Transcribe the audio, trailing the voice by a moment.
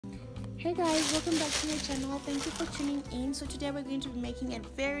Hey guys, welcome back to my channel. Thank you for tuning in. So today we're going to be making a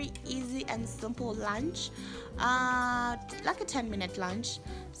very easy and simple lunch, like a 10-minute lunch.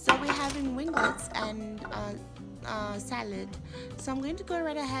 So we're having winglets and salad. So I'm going to go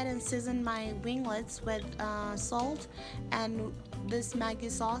right ahead and season my winglets with salt and this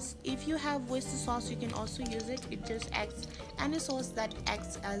Maggi sauce. If you have oyster sauce, you can also use it. It just acts, any sauce that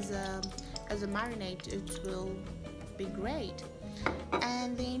acts as a marinade, it will be great.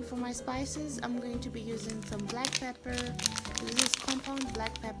 And then for my spices, I'm going to be using some black pepper. This is compound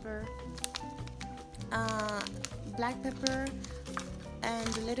black pepper,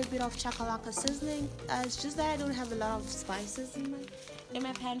 and a little bit of chakalaka seasoning. It's just that I don't have a lot of spices in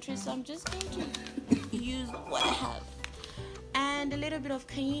my pantry, so I'm just going to use what I have. And a little bit of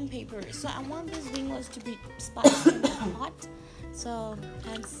cayenne pepper. So I want these winglets to be spicy and hot, so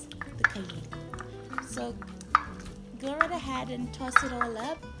hence the cayenne. So go right ahead and toss it all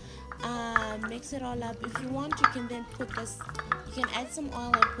up, mix it all up. If you want, you can then put this, you can add some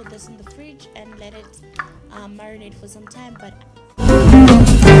oil and put this in the fridge and let it marinate for some time. But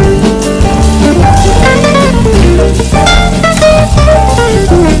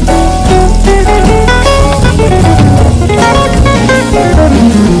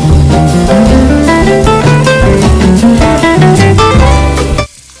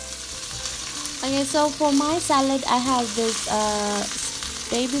okay, so for my salad, I have this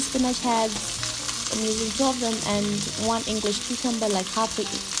baby spinach heads. I'm using 2 of them and 1 English cucumber, like half an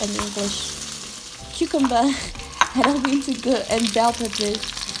English cucumber, and I'm going to go and bell peppers.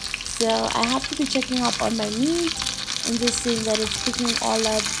 So I have to be checking up on my meat and just seeing that it's cooking all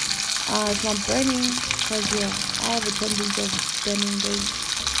up. It's not burning, because yeah, I have a tendency of burning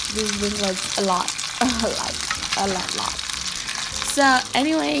these winglets a lot, like a lot. So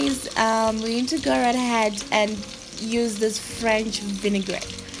anyways, we're going to go right ahead and use this French vinaigrette.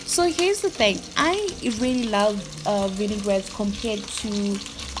 So here's the thing, I really love vinaigrettes compared to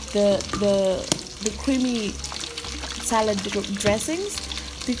the creamy salad dressings,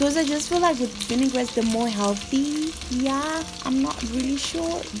 because I just feel like with vinaigrettes they're more healthy. Yeah, I'm not really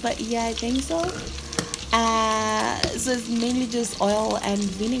sure, but yeah, I think so. So it's mainly just oil and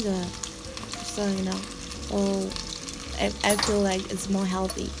vinegar, so you know, so I feel like it's more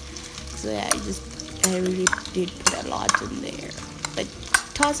healthy. So yeah, I really did put a lot in there. But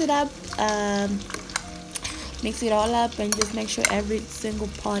toss it up, mix it all up, and just make sure every single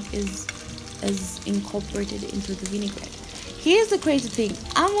part is incorporated into the vinaigrette. Here's the crazy thing,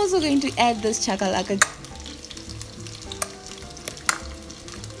 I'm also going to add this chakalaka.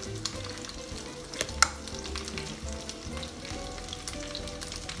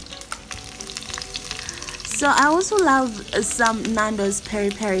 So I also love some Nando's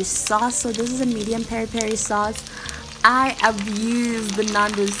peri-peri sauce. So this is a medium peri-peri sauce. I abuse the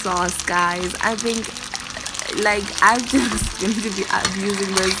Nando's sauce, guys. I think like I'm just going to be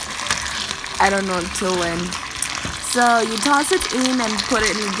abusing this, I don't know till when. So you toss it in and put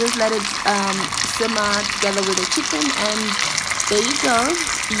it, and you just let it simmer together with the chicken, and there you go,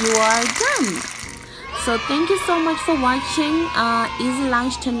 you are done. So thank you so much for watching. Easy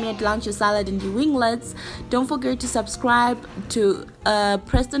lunch, 10-minute lunch, your salad and your winglets. Don't forget to subscribe, to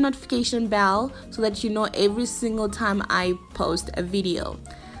press the notification bell so that you know every single time I post a video.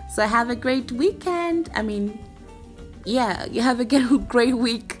 So have a great weekend. I mean, yeah, you have a great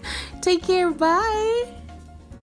week. Take care. Bye.